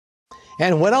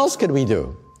And what else could we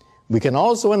do? We can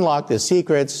also unlock the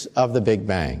secrets of the Big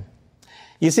Bang.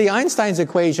 You see, Einstein's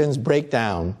equations break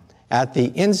down at the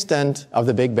instant of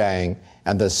the Big Bang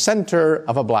and the center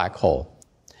of a black hole.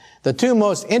 The two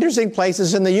most interesting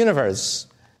places in the universe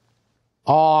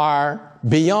are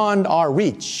beyond our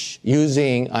reach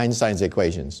using Einstein's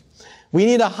equations. We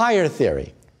need a higher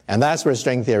theory, and that's where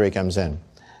string theory comes in.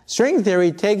 String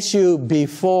theory takes you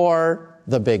before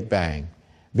the Big Bang,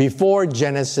 before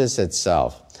Genesis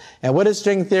itself. And what does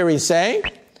string theory say?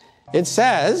 It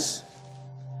says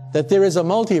that there is a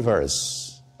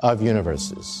multiverse of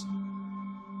universes.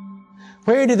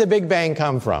 Where did the Big Bang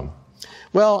come from?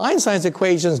 Well, Einstein's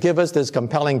equations give us this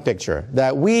compelling picture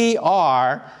that we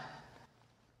are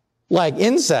like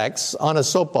insects on a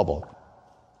soap bubble,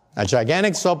 a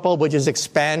gigantic soap bubble which is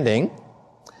expanding,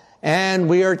 and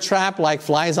we are trapped like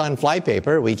flies on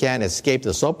flypaper. We can't escape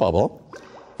the soap bubble,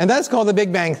 and that's called the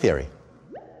Big Bang theory.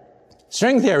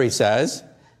 String theory says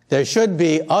there should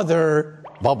be other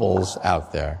bubbles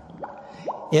out there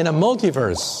in a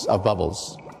multiverse of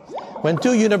bubbles. When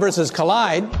two universes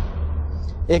collide,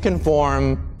 it can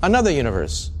form another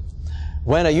universe.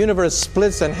 When a universe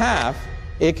splits in half,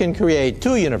 it can create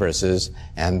two universes,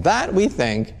 and that, we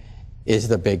think, is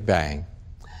the Big Bang.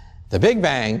 The Big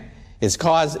Bang is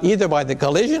caused either by the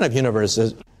collision of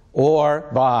universes or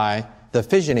by the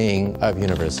fissioning of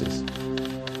universes.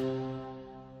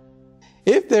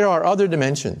 If there are other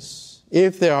dimensions,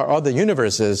 if there are other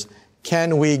universes,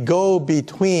 can we go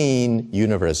between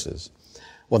universes?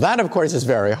 Well, that, of course, is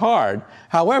very hard.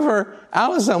 However,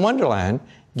 Alice in Wonderland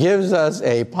gives us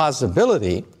a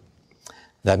possibility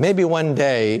that maybe one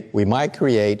day we might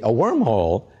create a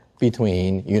wormhole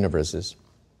between universes.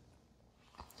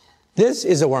 This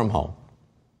is a wormhole.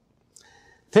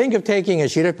 Think of taking a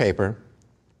sheet of paper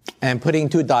and putting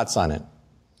two dots on it.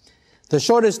 The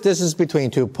shortest distance between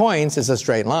 2 points is a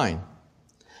straight line.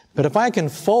 But if I can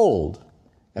fold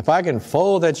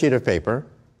that sheet of paper,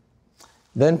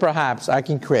 then perhaps I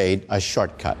can create a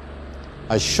shortcut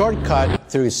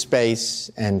through space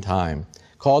and time,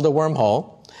 called a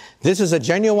wormhole. This is a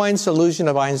genuine solution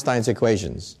of Einstein's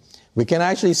equations. We can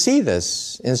actually see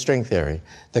this in string theory.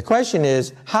 The question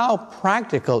is, how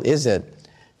practical is it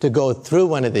to go through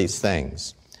one of these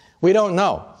things? We don't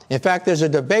know. In fact, there's a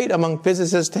debate among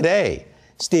physicists today.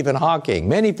 Stephen Hawking,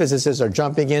 many physicists are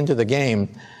jumping into the game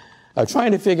of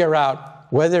trying to figure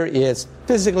out whether it's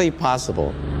physically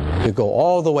possible to go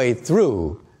all the way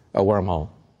through a wormhole.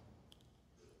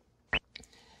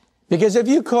 Because if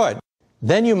you could,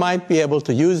 then you might be able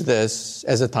to use this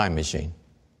as a time machine.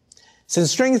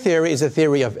 Since string theory is a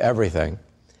theory of everything,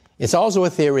 it's also a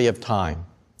theory of time.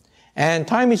 And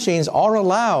time machines are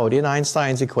allowed in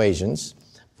Einstein's equations,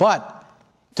 but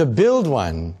to build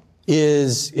one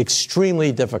is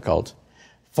extremely difficult.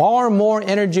 Far more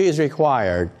energy is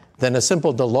required than a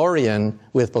simple DeLorean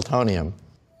with plutonium.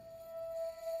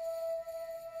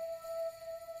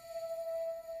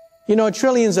 You know,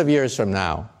 trillions of years from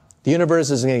now, the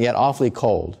universe is going to get awfully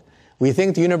cold. We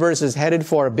think the universe is headed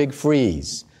for a big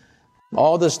freeze.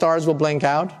 All the stars will blink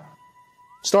out.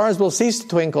 Stars will cease to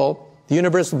twinkle. The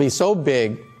universe will be so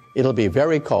big, it'll be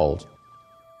very cold.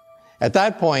 At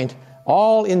that point,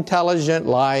 all intelligent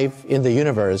life in the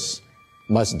universe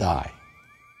must die.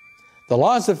 The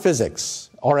laws of physics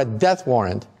are a death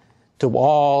warrant to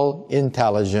all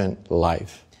intelligent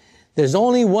life. There's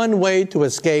only one way to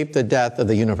escape the death of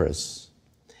the universe,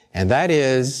 and that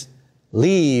is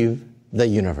leave the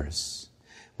universe.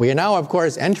 We are now, of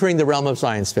course, entering the realm of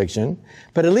science fiction,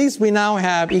 but at least we now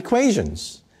have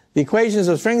equations, the equations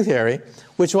of string theory,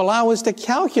 which will allow us to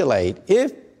calculate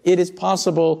if it is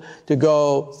possible to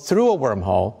go through a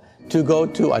wormhole, to go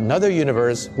to another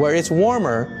universe where it's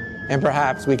warmer, and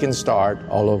perhaps we can start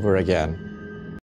all over again.